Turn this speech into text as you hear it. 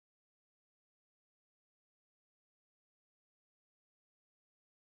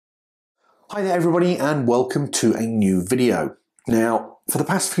Hi there everybody and welcome to a new video. Now, for the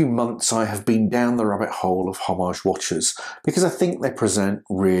past few months I have been down the rabbit hole of Homage Watches because I think they present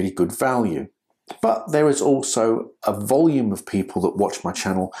really good value. But there is also a volume of people that watch my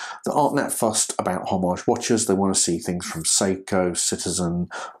channel that aren't that fussed about Homage watches. They want to see things from Seiko, Citizen,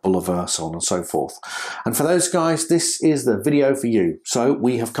 Bulova, so on and so forth. And for those guys, this is the video for you. So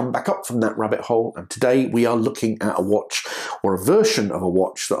we have come back up from that rabbit hole, and today we are looking at a watch, or a version of a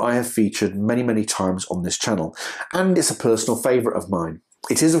watch, that I have featured many times on this channel. And it's a personal favourite of mine.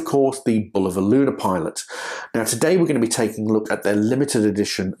 It is, of course, the Bulova Lunar Pilot. Now, today we're going to be taking a look at their limited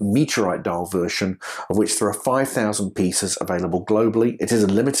edition Meteorite Dial version, of which there are 5,000 pieces available globally. It is a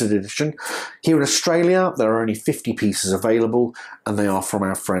limited edition. Here in Australia, there are only 50 pieces available, and they are from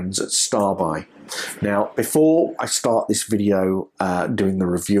our friends at Starbuy. Now, before I start this video doing the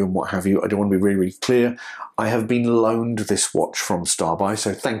review and what have you, I do want to be really clear. I have been loaned this watch from Starbuy,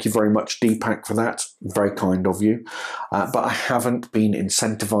 so thank you very much, Deepak, for that. Very kind of you. But I haven't been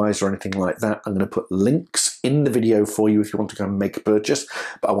incentivized or anything like that. I'm going to put links in the video for you if you want to go and make a purchase.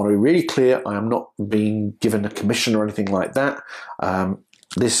 But I want to be really clear, I am not being given a commission or anything like that.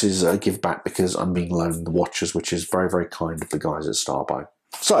 This is a give back because I'm being loaned the watches, which is very kind of the guys at Starbuy.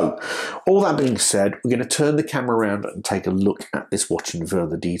 So, all that being said, we're going to turn the camera around and take a look at this watch in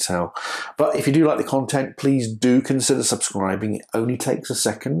further detail. But if you do like the content, please do consider subscribing. It only takes a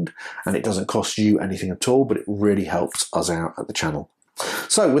second and it doesn't cost you anything at all, but it really helps us out at the channel.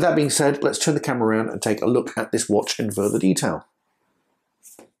 So, with that being said, let's turn the camera around and take a look at this watch in further detail.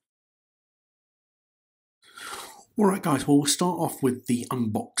 Alright guys, well we'll start off with the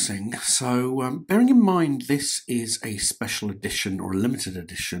unboxing. So bearing in mind this is a special edition or a limited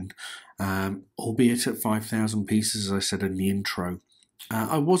edition, albeit at 5,000 pieces as I said in the intro.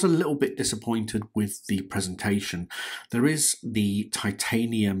 I was a little bit disappointed with the presentation. There is the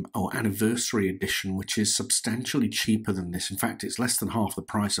titanium or anniversary edition, which is substantially cheaper than this. In fact, it's less than half the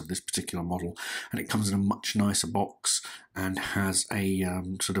price of this particular model, and it comes in a much nicer box and has a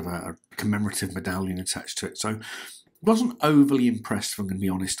sort of a commemorative medallion attached to it. So wasn't overly impressed, if I'm going to be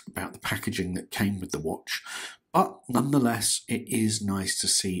honest, about the packaging that came with the watch. But nonetheless, it is nice to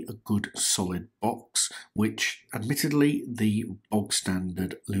see a good solid box, which admittedly the bog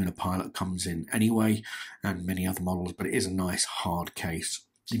standard Lunar Pilot comes in anyway, and many other models, but it is a nice hard case.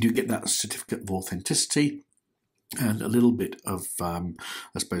 You do get that certificate of authenticity and a little bit of, I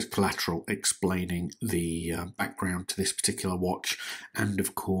suppose, collateral explaining the background to this particular watch, and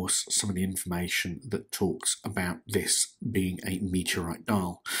of course some of the information that talks about this being a meteorite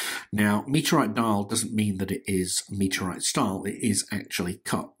dial. Now, meteorite dial doesn't mean that it is meteorite style. It is actually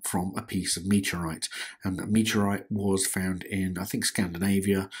cut from a piece of meteorite, and a meteorite was found in, I think,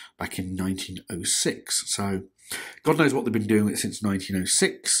 Scandinavia back in 1906. So God knows what they've been doing with it since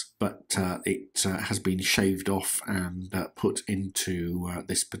 1906, but it has been shaved off and put into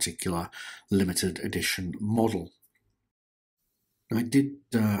this particular limited edition model. I did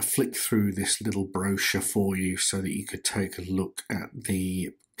flick through this little brochure for you so that you could take a look at the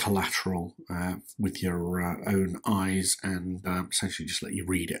collateral with your own eyes and essentially just let you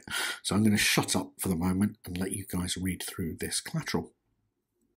read it. So I'm going to shut up for the moment and let you guys read through this collateral.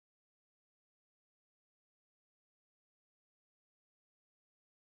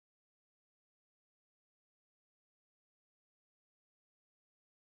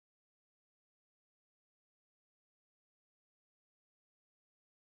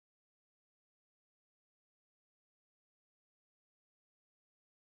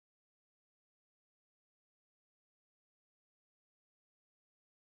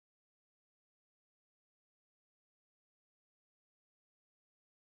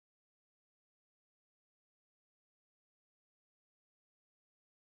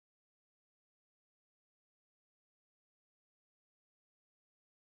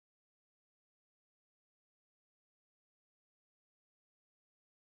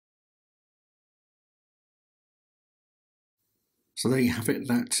 So there you have it.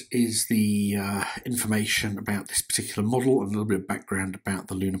 That is the information about this particular model and a little bit of background about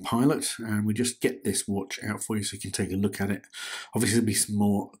the Lunar Pilot. And we just get this watch out for you so you can take a look at it. Obviously there'll be some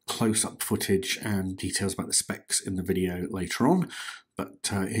more close-up footage and details about the specs in the video later on. But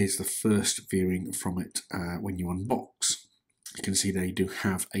here's the first viewing from it when you unbox. You can see they do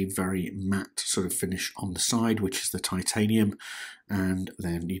have a very matte sort of finish on the side, which is the titanium. And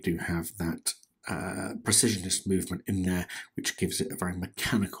then you do have that precisionist movement in there, which gives it a very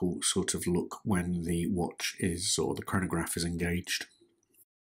mechanical sort of look when the watch is, or the chronograph is engaged.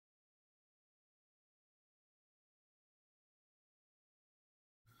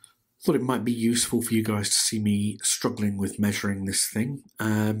 thought it might be useful for you guys to see me struggling with measuring this thing.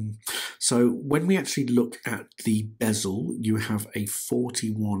 So when we actually look at the bezel, you have a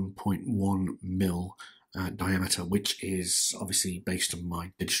 41.1 mil diameter, which is obviously based on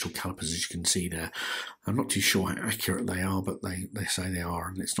my digital calipers, as you can see there. I'm not too sure how accurate they are, but they say they are,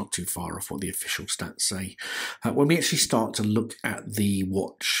 and it's not too far off what the official stats say. When we actually start to look at the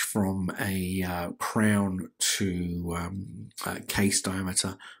watch from a crown to case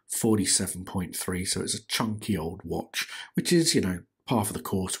diameter, 47.3, so it's a chunky old watch, which is, you know, par for the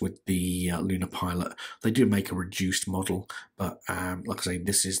course with the Lunar Pilot. They do make a reduced model, but like I say,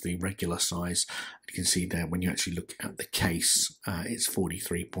 this is the regular size. You can see there when you actually look at the case, it's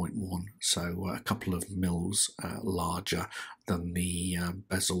 43.1, so a couple of mils larger than the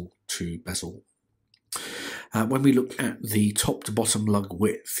bezel to bezel. When we look at the top to bottom lug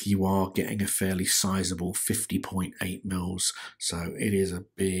width, you are getting a fairly sizable 50.8 mils, so it is a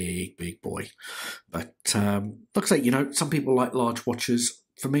big boy. But like I say, you know, some people like large watches.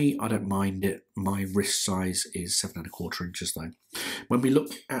 For me, I don't mind it. My wrist size is 7¼ inches though. When we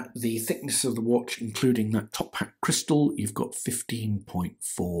look at the thickness of the watch, including that top hat crystal, you've got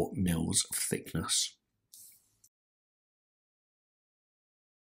 15.4 mils of thickness.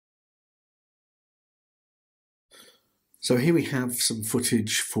 So here we have some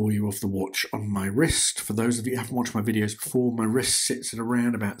footage for you of the watch on my wrist. For those of you who haven't watched my videos before, my wrist sits at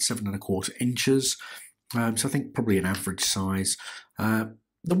around about 7¼ inches. So I think probably an average size.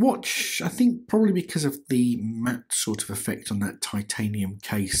 The watch, I think probably because of the matte sort of effect on that titanium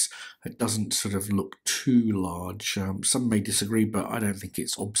case, it doesn't sort of look too large. Some may disagree, but I don't think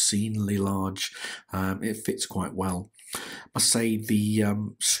it's obscenely large. It fits quite well. I must say the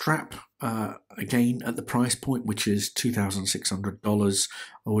strap, again at the price point, which is $2,600,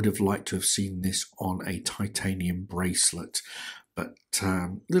 I would have liked to have seen this on a titanium bracelet. But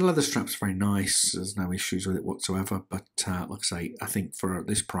the leather strap's very nice, there's no issues with it whatsoever, but like I say, I think for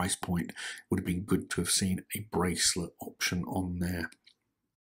this price point, it would have been good to have seen a bracelet option on there.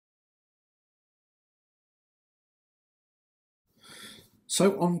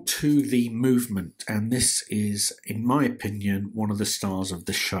 So on to the movement, and this is, in my opinion, one of the stars of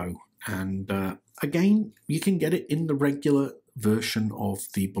the show. And again, you can get it in the regular version of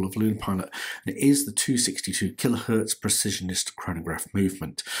the Bulova Lunar Pilot, and it is the 262 kilohertz precisionist chronograph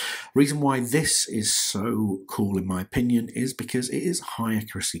movement. The reason why this is so cool, in my opinion, is because it is high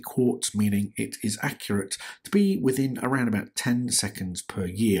accuracy quartz, meaning it is accurate to be within around about 10 seconds per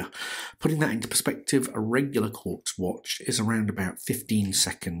year. Putting that into perspective, a regular quartz watch is around about 15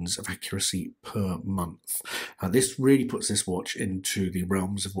 seconds of accuracy per month. This really puts this watch into the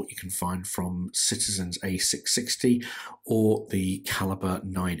realms of what you can find from Citizen's A660 or the Caliber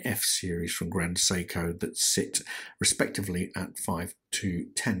 9F series from Grand Seiko that sit respectively at 5 to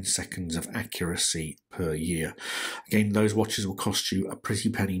 10 seconds of accuracy per year. Again, those watches will cost you a pretty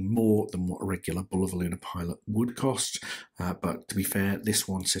penny more than what a regular Bulova Lunar Pilot would cost, but to be fair, this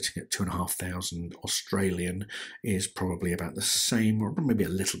one sitting at 2,500 Australian is probably about the same, or maybe a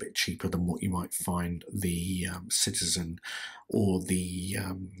little bit cheaper than what you might find the Citizen or the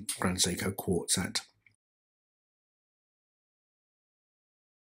Grand Seiko quartz at.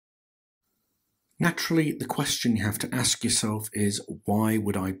 Naturally, the question you have to ask yourself is, why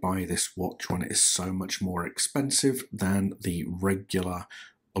would I buy this watch when it is so much more expensive than the regular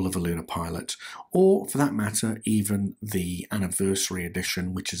Bulova Lunar Pilot, or for that matter, even the anniversary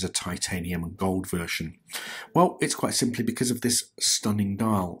edition, which is a titanium and gold version? Well, it's quite simply because of this stunning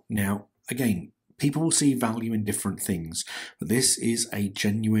dial. Now, again, people will see value in different things, but this is a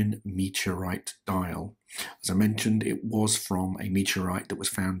genuine meteorite dial. As I mentioned, it was from a meteorite that was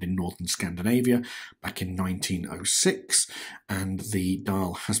found in Northern Scandinavia back in 1906, and the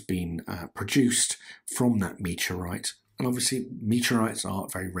dial has been produced from that meteorite. And obviously, meteorites are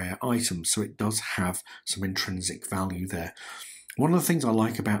very rare items, so it does have some intrinsic value there. One of the things I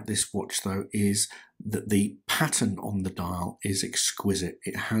like about this watch, though, is that the pattern on the dial is exquisite.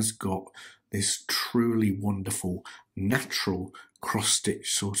 It has got this truly wonderful, natural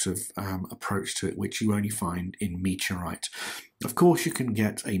cross-stitch sort of approach to it, which you only find in meteorite. Of course, you can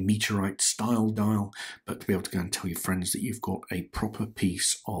get a meteorite-style dial, but to be able to go and tell your friends that you've got a proper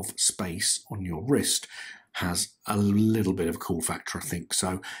piece of space on your wrist has a little bit of cool factor, I think.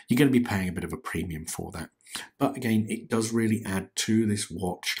 So you're going to be paying a bit of a premium for that. But again, it does really add to this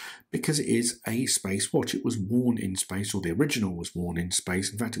watch because it is a space watch. It was worn in space, or the original was worn in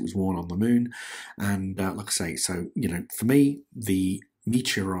space. In fact, it was worn on the moon. And like I say, so, you know, for me, the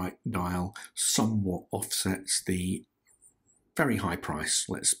meteorite dial somewhat offsets the very high price,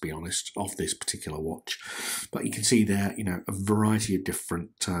 let's be honest, of this particular watch. But you can see there, you know, a variety of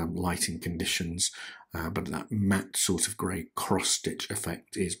different lighting conditions, but that matte sort of grey cross-stitch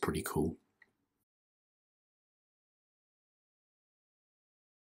effect is pretty cool.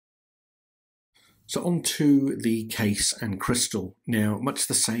 So on to the case and crystal. Now, much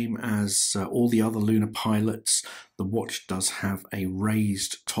the same as all the other Lunar Pilots, the watch does have a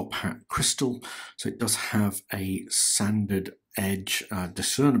raised top hat crystal, so it does have a sanded edge,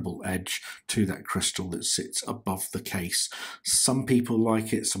 discernible edge to that crystal that sits above the case. Some people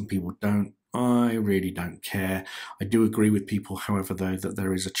like it, some people don't. I really don't care. I do agree with people, however, though, that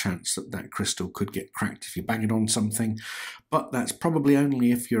there is a chance that that crystal could get cracked if you bang it on something, but that's probably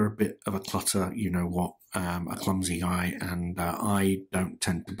only if you're a bit of a clutter, you know what, a clumsy guy, and I don't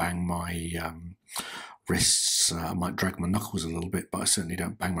tend to bang my wrists. I might drag my knuckles a little bit, but I certainly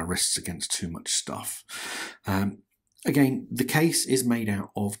don't bang my wrists against too much stuff. Again, the case is made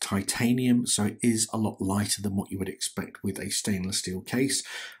out of titanium, so it is a lot lighter than what you would expect with a stainless steel case.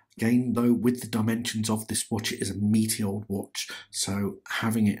 Again, though, with the dimensions of this watch, it is a Meteorite watch, so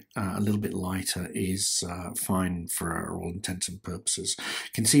having it a little bit lighter is fine for all intents and purposes.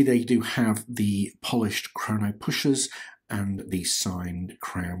 You can see there you do have the polished chrono pushers and the signed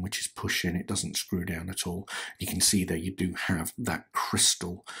crown, which is push-in. It doesn't screw down at all. You can see there you do have that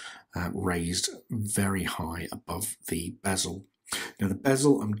crystal raised very high above the bezel. Now the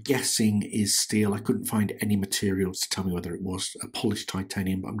bezel, I'm guessing, is steel. I couldn't find any materials to tell me whether it was a polished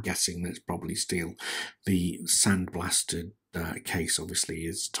titanium, but I'm guessing that it's probably steel. The sandblasted case obviously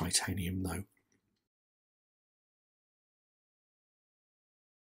is titanium though.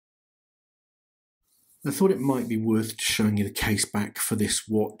 I thought it might be worth showing you the case back for this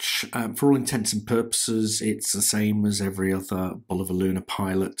watch. For all intents and purposes, it's the same as every other Bulova Lunar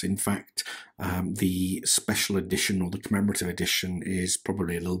Pilot. In fact, the special edition or the commemorative edition is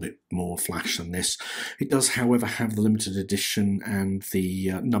probably a little bit more flash than this. It does, however, have the limited edition and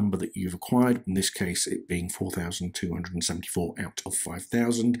the number that you've acquired, in this case it being 4,274 out of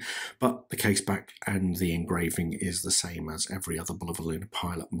 5,000, but the case back and the engraving is the same as every other Bulova Lunar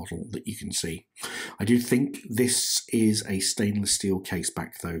Pilot model that you can see. I do think this is a stainless steel case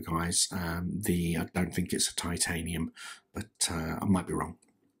back though, guys. I don't think it's a titanium, but I might be wrong.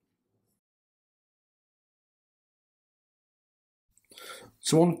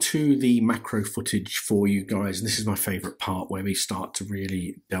 So on to the macro footage for you guys, and this is my favourite part where we start to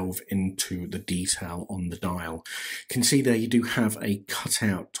really delve into the detail on the dial. You can see there you do have a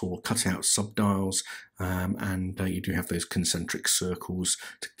cutout or cutout subdials, and you do have those concentric circles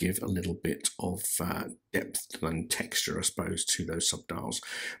to give a little bit of depth and texture, I suppose, to those subdials.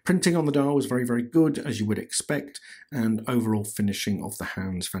 Printing on the dial was very, very good, as you would expect, and overall finishing of the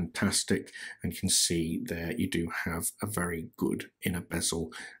hands fantastic. And you can see there you do have a very good inner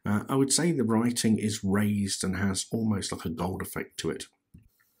bezel. I would say the writing is raised and has almost like a gold effect to it.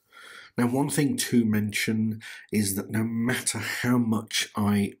 Now, one thing to mention is that no matter how much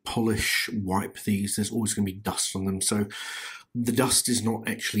I polish, wipe these, there's always going to be dust on them. So the dust is not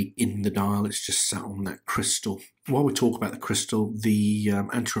actually in the dial, it's just sat on that crystal. While we talk about the crystal, the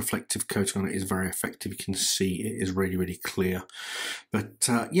anti-reflective coating on it is very effective. You can see it is really, really clear. But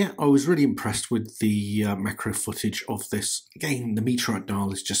yeah, I was really impressed with the macro footage of this. Again, the Meteorite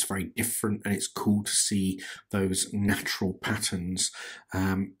Dial is just very different, and it's cool to see those natural patterns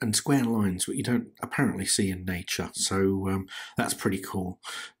and square lines, what you don't apparently see in nature. So that's pretty cool.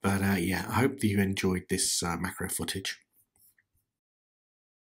 But yeah, I hope that you enjoyed this macro footage.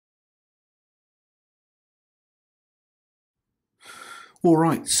 All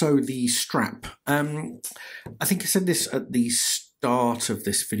right, so the strap. I think I said this at the start of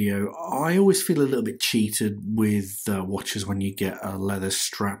this video. I always feel a little bit cheated with watches when you get a leather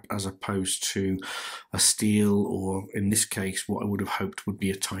strap as opposed to a steel, or in this case, what I would have hoped would be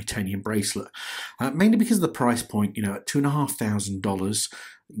a titanium bracelet. Mainly because of the price point. You know, at $2,500,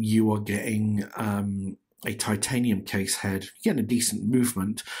 you are getting a titanium case head, you're getting a decent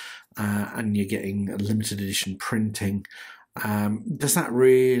movement, and you're getting a limited edition printing. Does that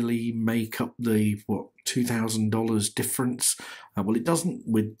really make up the $2,000 difference? Well, it doesn't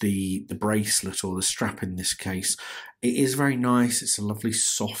with the bracelet or the strap in this case. It is very nice. It's a lovely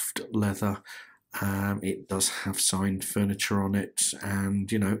soft leather. It does have signed furniture on it, and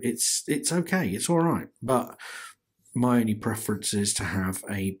you know it's okay. It's all right, but my only preference is to have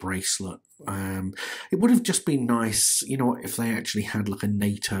a bracelet. It would have just been nice, you know, if they actually had like a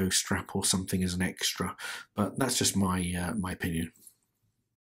NATO strap or something as an extra, but that's just my my opinion.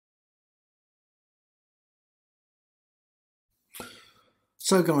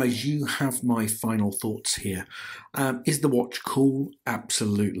 So guys, you have my final thoughts here. Is the watch cool?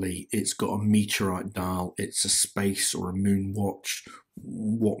 Absolutely. It's got a Meteorite Dial, it's a space or a moon watch.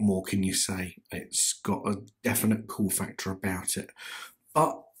 What more can you say? It's got a definite cool factor about it.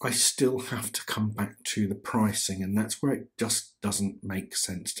 But I still have to come back to the pricing, and that's where it just doesn't make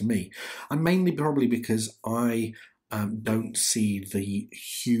sense to me. And mainly probably because I don't see the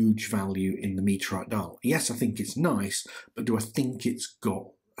huge value in the Meteorite Dial. Yes, I think it's nice, but do I think it's got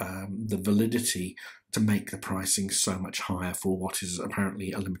the validity to make the pricing so much higher for what is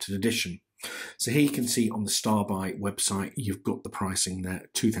apparently a limited edition? So here you can see on the Starbuy website, you've got the pricing there,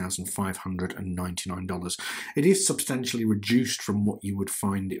 $2,599. It is substantially reduced from what you would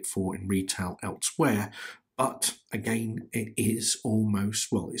find it for in retail elsewhere, but again, it is almost,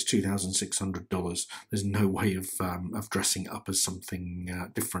 well, it's $2,600. There's no way of dressing it up as something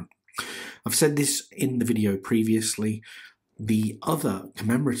different. I've said this in the video previously. The other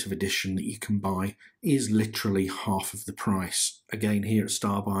commemorative edition that you can buy is literally half of the price. Again, here at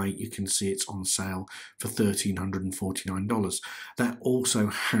Starbuy, you can see it's on sale for $1,349. That also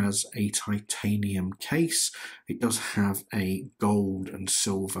has a titanium case. It does have a gold and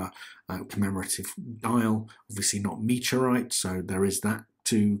silver commemorative dial, obviously not meteorite, so there is that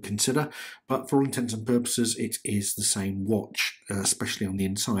to consider, but for all intents and purposes it is the same watch, especially on the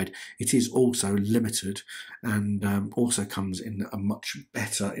inside. It is also limited and also comes in a much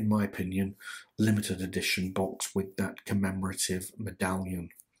better, in my opinion, limited edition box with that commemorative medallion.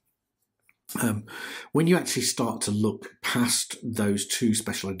 When you actually start to look past those two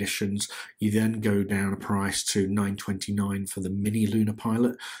special editions, you then go down a price to $929 for the mini Lunar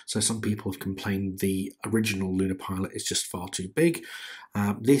Pilot. So some people have complained the original Lunar Pilot is just far too big.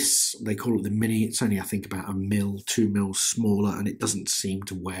 This, they call it the mini. It's only, I think, about 1 mil, 2 mils smaller, and it doesn't seem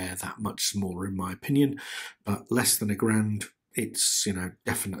to wear that much smaller in my opinion, but less than $1,000. It's, you know,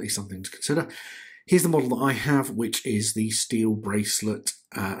 definitely something to consider. Here's the model that I have, which is the steel bracelet,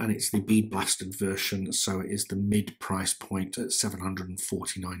 and it's the bead blasted version, so it is the mid price point at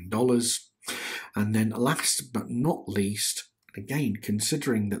 $749. And then last but not least, again,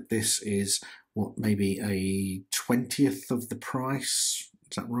 considering that this is what, maybe a 20th of the price,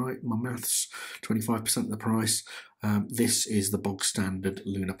 is that right? My maths, 25% of the price. This is the bog standard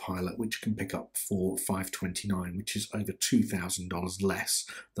Lunar Pilot, which you can pick up for $529, which is over $2,000 less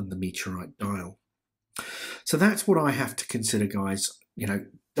than the Meteorite Dial. So that's what I have to consider, guys. You know,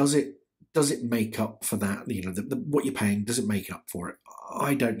 does it make up for that? You know, what you're paying, does it make up for it?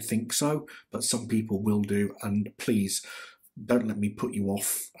 I don't think so, but some people will do, and please don't let me put you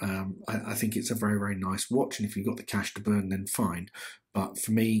off. I think it's a very, very nice watch, and if you've got the cash to burn, then fine. But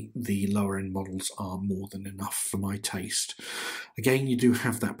for me, the lower end models are more than enough for my taste. Again, you do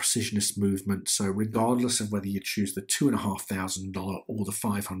have that precisionist movement, so regardless of whether you choose the $2,500 or the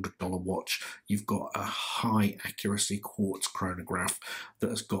 $500 watch, you've got a high accuracy quartz chronograph that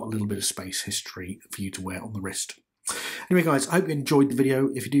has got a little bit of space history for you to wear on the wrist. Anyway guys, I hope you enjoyed the video.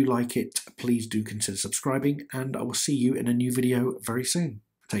 If you do like it, please do consider subscribing, and I will see you in a new video very soon.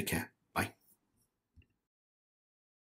 Take care.